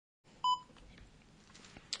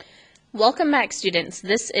Welcome back, students.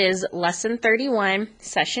 This is Lesson 31,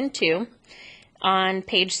 Session 2, on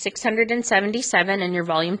page 677 in your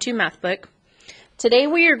Volume 2 math book. Today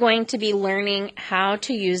we are going to be learning how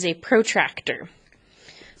to use a protractor.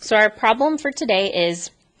 So our problem for today is,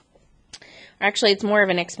 actually it's more of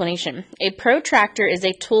an explanation. A protractor is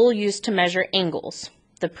a tool used to measure angles.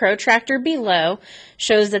 The protractor below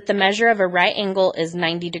shows that the measure of a right angle is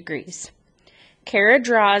 90 degrees. Kara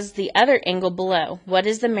draws the other angle below. What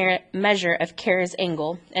is the measure of Kara's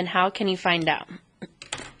angle, and how can you find out?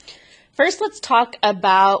 First, let's talk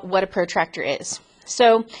about what a protractor is.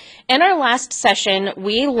 So, in our last session,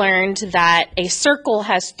 we learned that a circle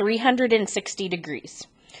has 360 degrees.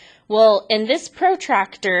 Well, in this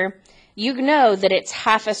protractor, you know that it's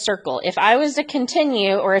half a circle. If I was to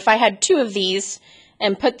continue, or if I had two of these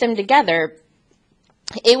and put them together,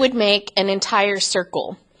 it would make an entire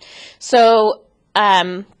circle. So,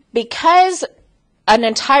 because an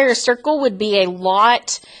entire circle would be a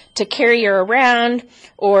lot to carry around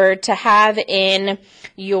or to have in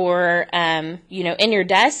your, in your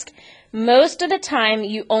desk, most of the time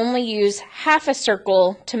you only use half a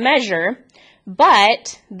circle to measure,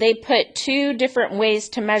 but they put two different ways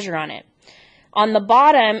to measure on it. On the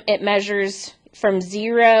bottom, it measures from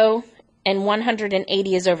 0 and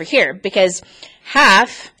 180 is over here, because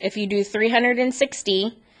half, if you do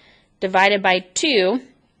 360 divided by 2,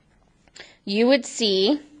 you would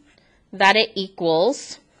see that it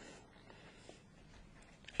equals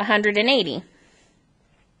 180.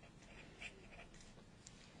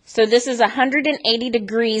 So this is 180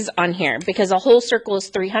 degrees on here because a whole circle is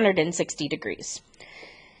 360 degrees.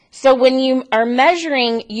 So when you are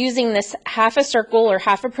measuring using this half a circle or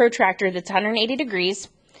half a protractor that's 180 degrees,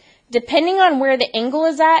 depending on where the angle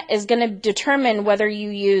is at is going to determine whether you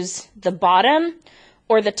use the bottom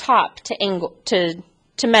or the top to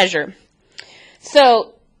measure.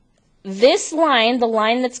 So this line, the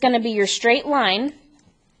line that's going to be your straight line,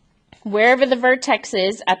 wherever the vertex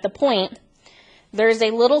is at the point, there's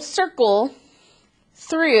a little circle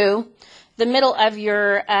through the middle of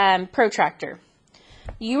your protractor.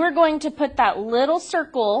 You are going to put that little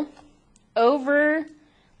circle over,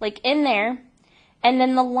 like in there, and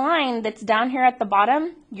then the line that's down here at the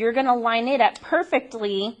bottom, you're going to line it up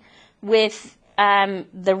perfectly with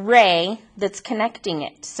the ray that's connecting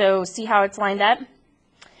it. So see how it's lined up?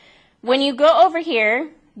 When you go over here,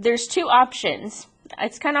 there's two options.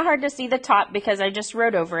 It's kind of hard to see the top because I just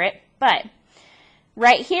wrote over it, but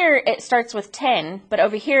right here it starts with 10, but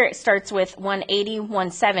over here it starts with 180,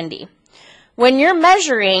 170. When you're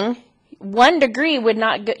measuring, 1 degree would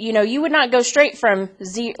not go, you would not go straight from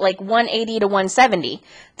 180 to 170.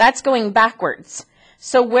 That's going backwards.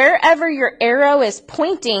 So wherever your arrow is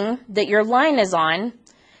pointing that your line is on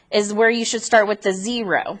is where you should start with the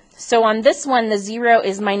 0. So on this one, the 0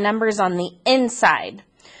 is my numbers on the inside.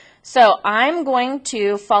 So I'm going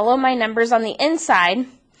to follow my numbers on the inside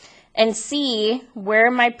and see where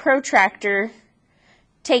my protractor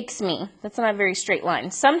takes me. That's not a very straight line.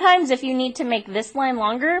 Sometimes if you need to make this line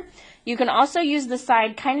longer, you can also use the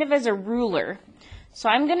side kind of as a ruler. So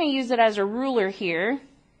I'm going to use it as a ruler here.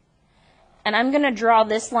 And I'm going to draw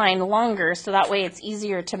this line longer so that way it's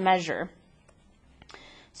easier to measure.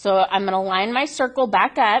 So I'm going to line my circle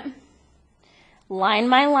back up, line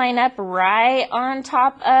my line up right on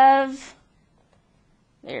top of,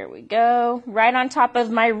 there we go, right on top of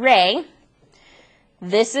my ray.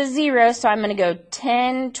 This is 0, so I'm going to go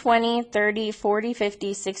 10, 20, 30, 40,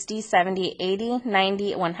 50, 60, 70, 80,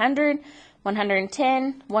 90, 100,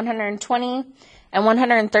 110, 120, and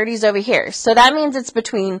 130 is over here. So that means it's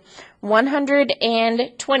between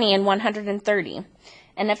 120 and 130.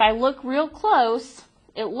 And if I look real close,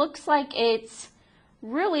 it looks like it's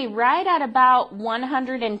really right at about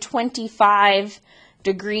 125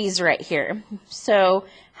 degrees right here. So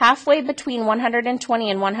halfway between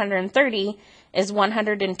 120 and 130 is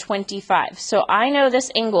 125. So I know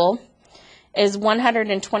this angle is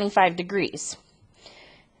 125 degrees,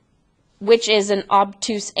 which is an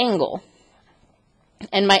obtuse angle.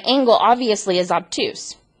 And my angle obviously is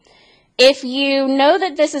obtuse. If you know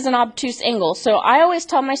that this is an obtuse angle, so I always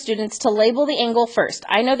tell my students to label the angle first.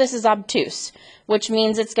 I know this is obtuse, which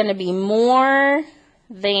means it's going to be more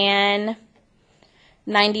than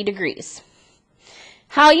 90 degrees.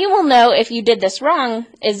 How you will know if you did this wrong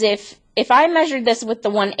is if I measured this with the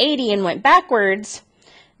 180 and went backwards,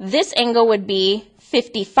 this angle would be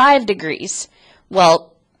 55 degrees. Well,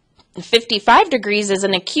 55 degrees is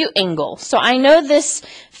an acute angle. So I know this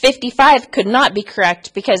 55 could not be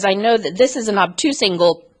correct because I know that this is an obtuse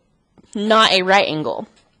angle, not a right angle.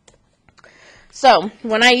 So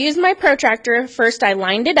when I used my protractor, first I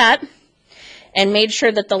lined it up, and made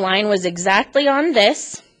sure that the line was exactly on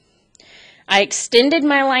this. I extended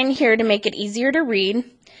my line here to make it easier to read.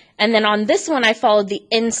 And then on this one, I followed the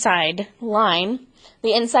inside line,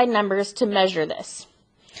 the inside numbers to measure this.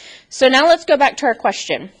 So now let's go back to our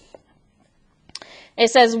question. It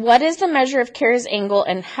says, what is the measure of Kara's angle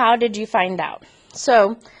and how did you find out?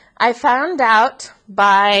 So I found out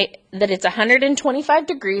that it's 125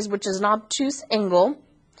 degrees, which is an obtuse angle.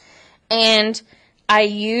 And I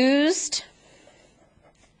used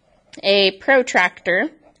a protractor.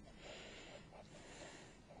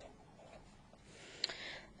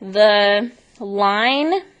 The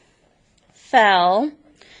line fell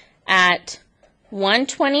at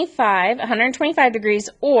 125 degrees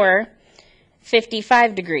or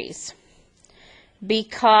 55 degrees.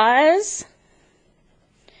 Because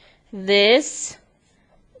this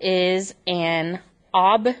is an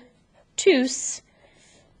obtuse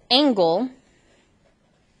angle,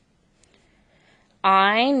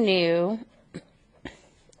 I knew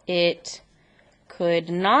it could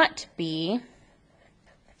not be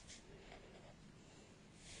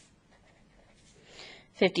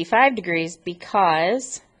 55 degrees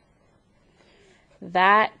because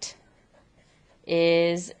that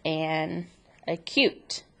is an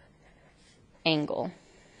acute angle.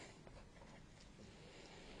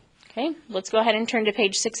 Okay, let's go ahead and turn to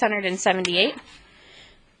page 678.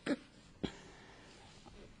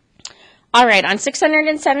 All right, on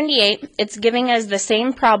 678, it's giving us the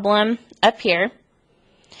same problem up here.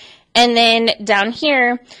 And then down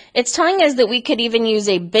here, it's telling us that we could even use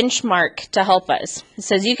a benchmark to help us. It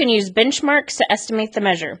says you can use benchmarks to estimate the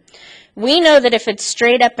measure. We know that if it's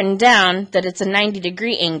straight up and down, that it's a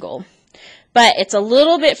 90-degree angle. But it's a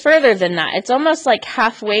little bit further than that. It's almost like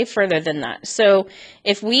halfway further than that. So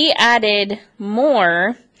if we added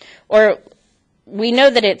more, or we know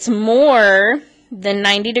that it's more than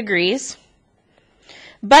 90 degrees,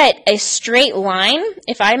 but a straight line,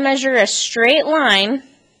 if I measure a straight line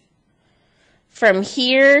from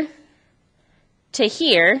here to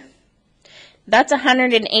here, that's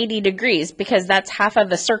 180 degrees because that's half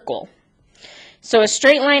of a circle. So a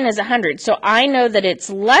straight line is 100. So I know that it's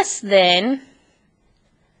less than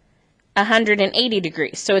 180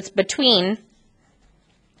 degrees. So it's between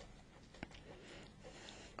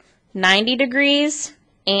 90 degrees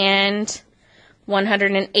and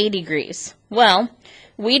 180 degrees. Well,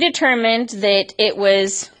 we determined that it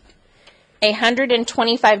was a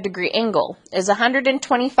 125 degree angle. Is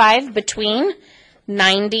 125 between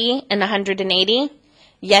 90 and 180?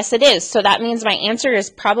 Yes, it is. So that means my answer is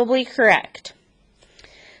probably correct.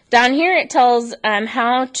 Down here it tells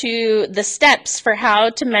the steps for how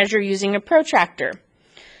to measure using a protractor.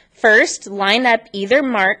 First, line up either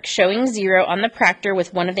mark showing 0 on the protractor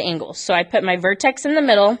with one of the angles. So I put my vertex in the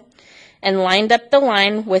middle and lined up the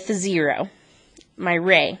line with 0, my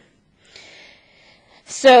ray.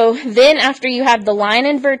 So then after you have the line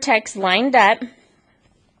and vertex lined up,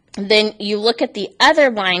 then you look at the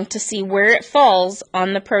other line to see where it falls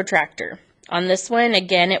on the protractor. On this one,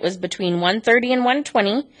 again, it was between 130 and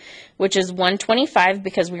 120, which is 125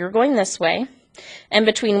 because we were going this way, and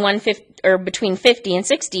between 50 and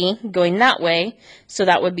 60 going that way, so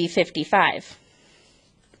that would be 55.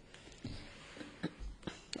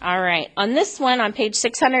 All right, on this one, on page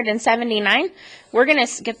 679, we're going to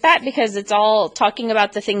skip that because it's all talking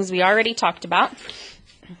about the things we already talked about.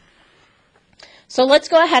 So let's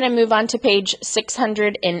go ahead and move on to page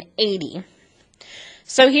 680.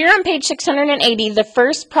 So here on page 680, the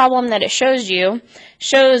first problem that it shows you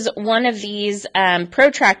shows one of these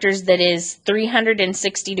protractors that is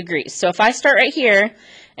 360 degrees. So if I start right here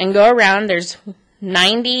and go around, there's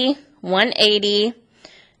 90, 180,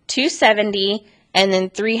 270, and then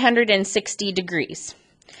 360 degrees.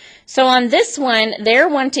 So on this one, they're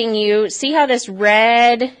wanting you, see how this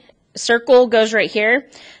red circle goes right here?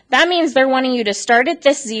 That means they're wanting you to start at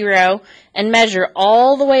this 0 and measure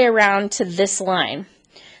all the way around to this line.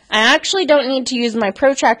 I actually don't need to use my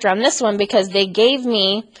protractor on this one because they gave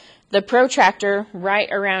me the protractor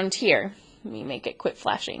right around here. Let me make it quit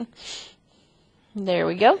flashing. There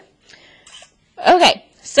we go. Okay,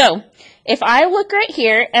 so if I look right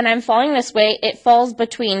here and I'm falling this way, it falls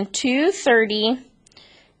between 230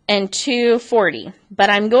 and 240. But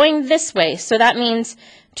I'm going this way, so that means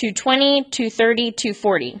 220, 230,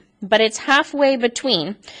 240. But it's halfway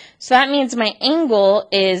between. So that means my angle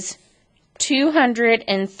is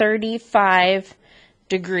 235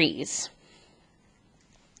 degrees.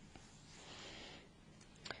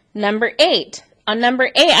 Number 8. On number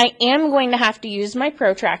 8, I am going to have to use my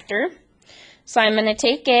protractor. So I'm going to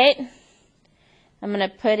take it, I'm going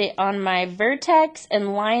to put it on my vertex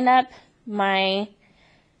and line up my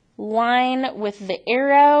line with the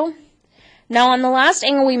arrow. Now on the last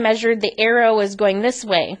angle we measured, the arrow was going this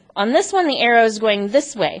way. On this one, the arrow is going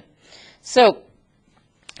this way. So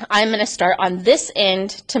I'm going to start on this end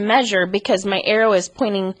to measure because my arrow is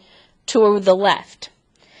pointing to the left.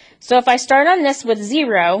 So if I start on this with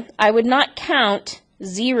 0, I would not count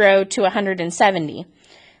 0 to 170.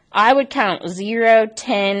 I would count 0,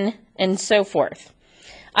 10, and so forth.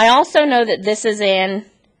 I also know that this is an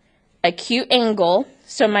acute angle,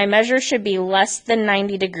 so my measure should be less than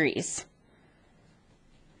 90 degrees.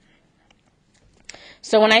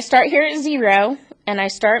 So when I start here at 0 and I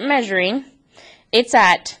start measuring, it's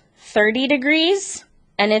at 30 degrees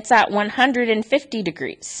and it's at 150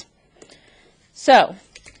 degrees. So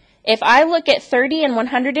if I look at 30 and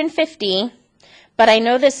 150, but I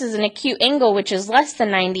know this is an acute angle which is less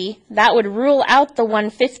than 90, that would rule out the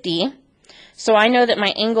 150. So I know that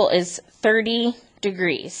my angle is 30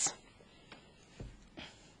 degrees.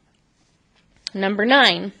 Number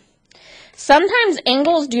 9. Sometimes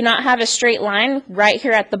angles do not have a straight line right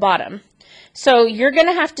here at the bottom. So you're going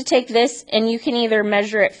to have to take this and you can either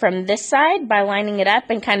measure it from this side by lining it up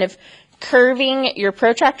and kind of curving your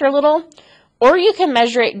protractor a little, or you can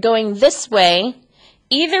measure it going this way.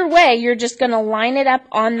 Either way, you're just going to line it up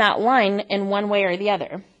on that line in one way or the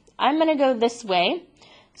other. I'm going to go this way.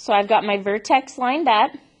 So I've got my vertex lined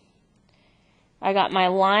up. I got my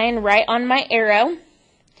line right on my arrow.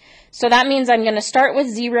 So that means I'm going to start with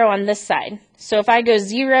 0 on this side. So if I go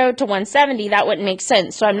 0 to 170, that wouldn't make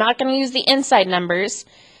sense. So I'm not going to use the inside numbers.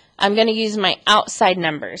 I'm going to use my outside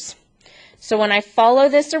numbers. So when I follow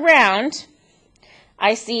this around,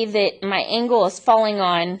 I see that my angle is falling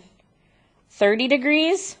on 30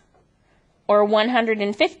 degrees or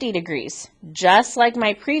 150 degrees, just like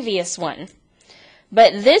my previous one.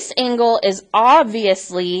 But this angle is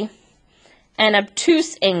obviously an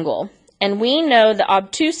obtuse angle. And we know that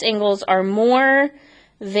obtuse angles are more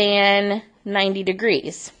than 90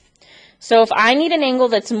 degrees. So if I need an angle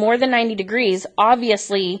that's more than 90 degrees,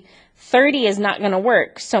 obviously 30 is not going to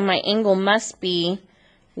work. So my angle must be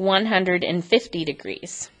 150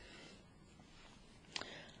 degrees.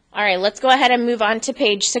 All right, let's go ahead and move on to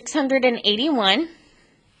page 681. It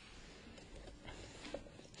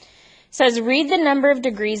says, read the number of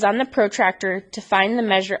degrees on the protractor to find the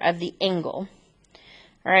measure of the angle.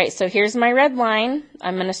 All right, so here's my red line.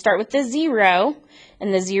 I'm going to start with the 0,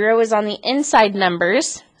 and the 0 is on the inside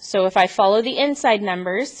numbers. So if I follow the inside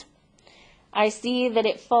numbers, I see that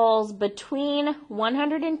it falls between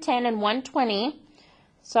 110 and 120,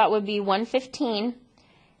 so that would be 115.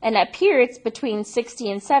 And up here, it's between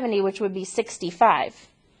 60 and 70, which would be 65.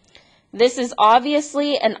 This is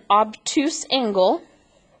obviously an obtuse angle.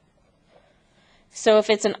 So if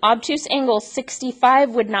it's an obtuse angle, 65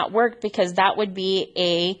 would not work because that would be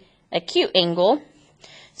an acute angle.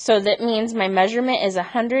 So that means my measurement is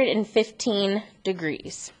 115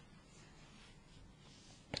 degrees.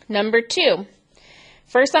 Number 2.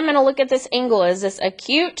 First, I'm going to look at this angle. Is this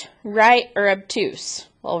acute, right, or obtuse?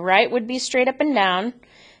 Well, right would be straight up and down.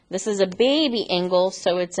 This is a baby angle,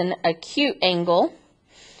 so it's an acute angle,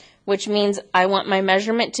 which means I want my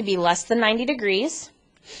measurement to be less than 90 degrees.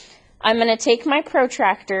 I'm going to take my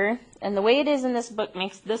protractor, and the way it is in this book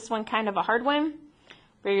makes this one kind of a hard one,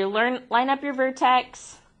 where you line up your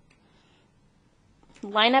vertex,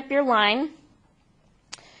 line up your line.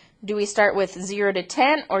 Do we start with 0 to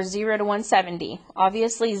 10 or 0 to 170?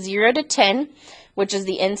 Obviously 0 to 10, which is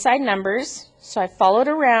the inside numbers. So I followed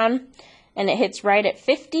around, and it hits right at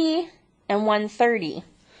 50 and 130.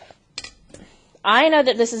 I know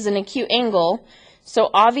that this is an acute angle, so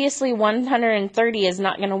obviously 130 is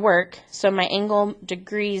not going to work, so my angle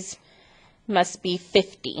degrees must be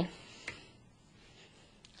 50.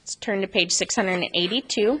 Let's turn to page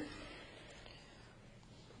 682.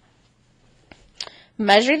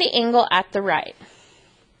 Measure the angle at the right.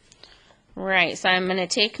 Right, so I'm going to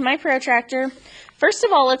take my protractor. First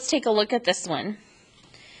of all, let's take a look at this one.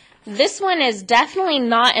 This one is definitely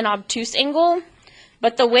not an obtuse angle,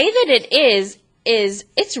 but the way that it is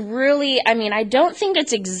it's really, I don't think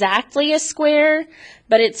it's exactly a square,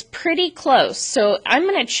 but it's pretty close. So I'm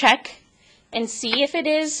going to check and see if it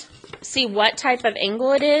is, see what type of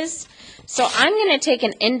angle it is. So I'm going to take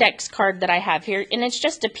an index card that I have here, and it's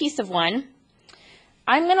just a piece of one.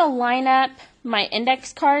 I'm going to line up my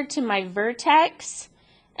index card to my vertex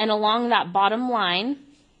and along that bottom line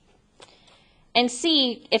and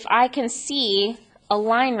see if I can see a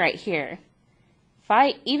line right here.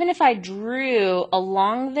 Even if I drew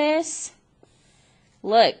along this,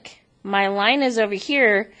 look, my line is over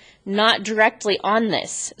here, not directly on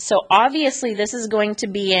this. So obviously this is going to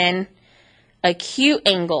be an acute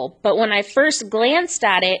angle. But when I first glanced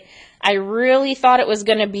at it, I really thought it was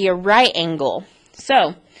going to be a right angle.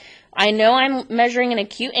 So I know I'm measuring an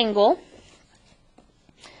acute angle.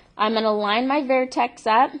 I'm going to line my vertex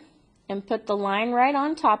up and put the line right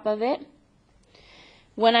on top of it.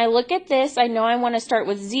 When I look at this, I know I want to start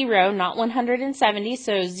with 0, not 170.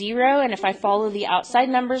 So 0, and if I follow the outside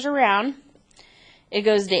numbers around, it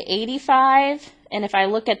goes to 85. And if I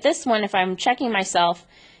look at this one, if I'm checking myself,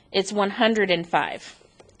 it's 105.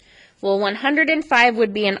 Well, 105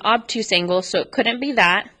 would be an obtuse angle, so it couldn't be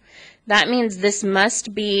that. That means this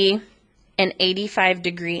must be an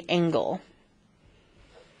 85-degree angle.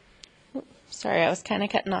 Sorry, I was kind of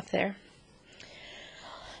cutting off there.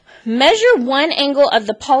 Measure one angle of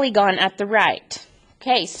the polygon at the right.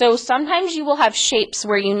 Okay, so sometimes you will have shapes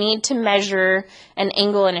where you need to measure an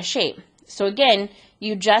angle in a shape. So again,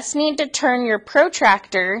 you just need to turn your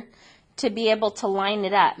protractor to be able to line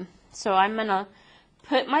it up. So I'm going to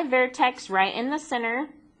put my vertex right in the center,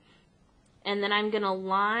 and then I'm going to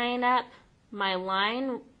line up my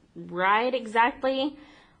line right exactly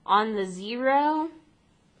on the 0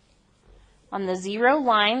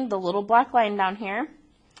 line, the little black line down here.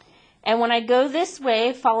 And when I go this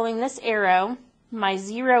way, following this arrow, my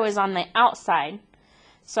 0 is on the outside.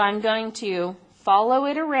 So I'm going to follow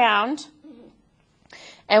it around.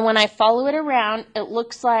 And when I follow it around, it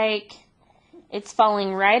looks like it's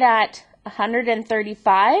falling right at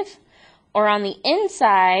 135. Or on the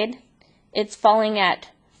inside, it's falling at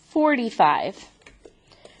 45.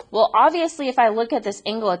 Well, obviously, if I look at this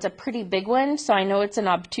angle, it's a pretty big one, so I know it's an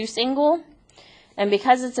obtuse angle. And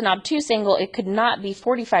because it's an obtuse angle, it could not be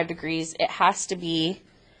 45 degrees. It has to be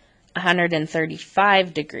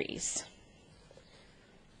 135 degrees.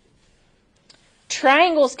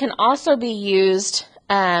 Triangles can also be used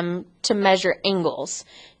to measure angles.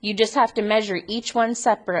 You just have to measure each one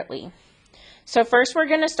separately. So first we're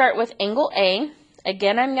going to start with angle A.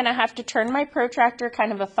 Again, I'm going to have to turn my protractor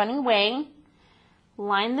kind of a funny way.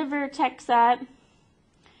 Line the vertex up.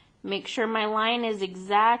 Make sure my line is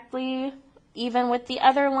exactly even with the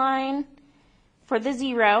other line for the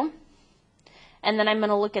 0. And then I'm going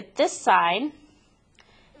to look at this side.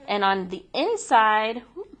 And on the inside,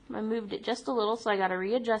 I moved it just a little, so I got to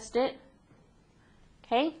readjust it.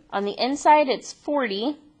 Okay, on the inside it's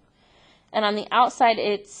 40, and on the outside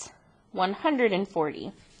it's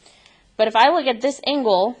 140. But if I look at this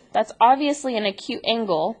angle, that's obviously an acute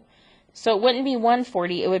angle, so it wouldn't be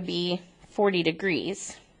 140, it would be 40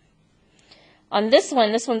 degrees. On this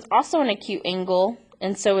one's also an acute angle,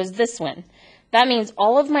 and so is this one. That means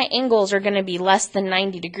all of my angles are going to be less than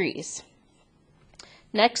 90 degrees.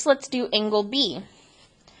 Next, let's do angle B.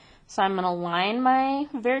 So I'm going to line my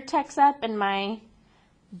vertex up and my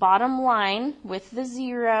bottom line with the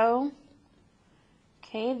 0.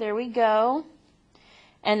 Okay, there we go.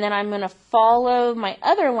 And then I'm going to follow my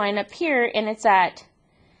other line up here, and it's at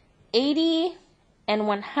 80 and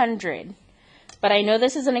 100. But I know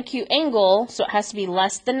this is an acute angle, so it has to be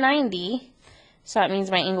less than 90. So that means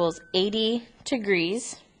my angle is 80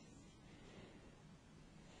 degrees.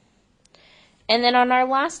 And then on our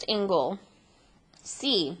last angle,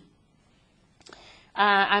 C,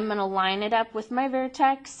 I'm going to line it up with my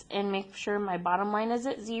vertex and make sure my bottom line is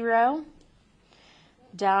at 0.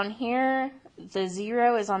 Down here, the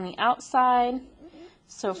 0 is on the outside,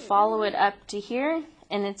 so follow it up to here,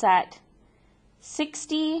 and it's at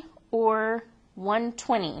 60 or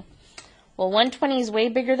 120. Well, 120 is way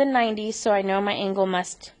bigger than 90, so I know my angle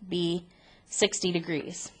must be 60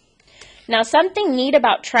 degrees. Now, something neat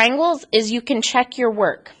about triangles is you can check your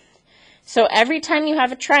work. So every time you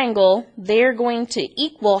have a triangle, they're going to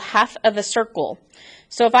equal half of a circle.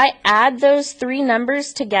 So if I add those three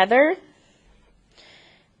numbers together,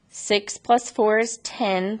 6 plus 4 is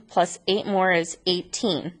 10, plus 8 more is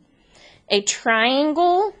 18. A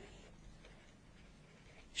triangle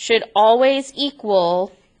should always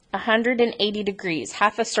equal 180 degrees,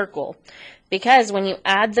 half a circle, because when you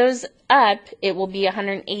add those up, it will be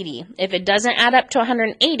 180. If it doesn't add up to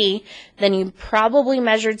 180, then you probably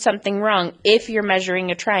measured something wrong if you're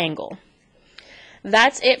measuring a triangle.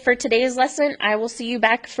 That's it for today's lesson. I will see you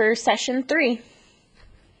back for session 3.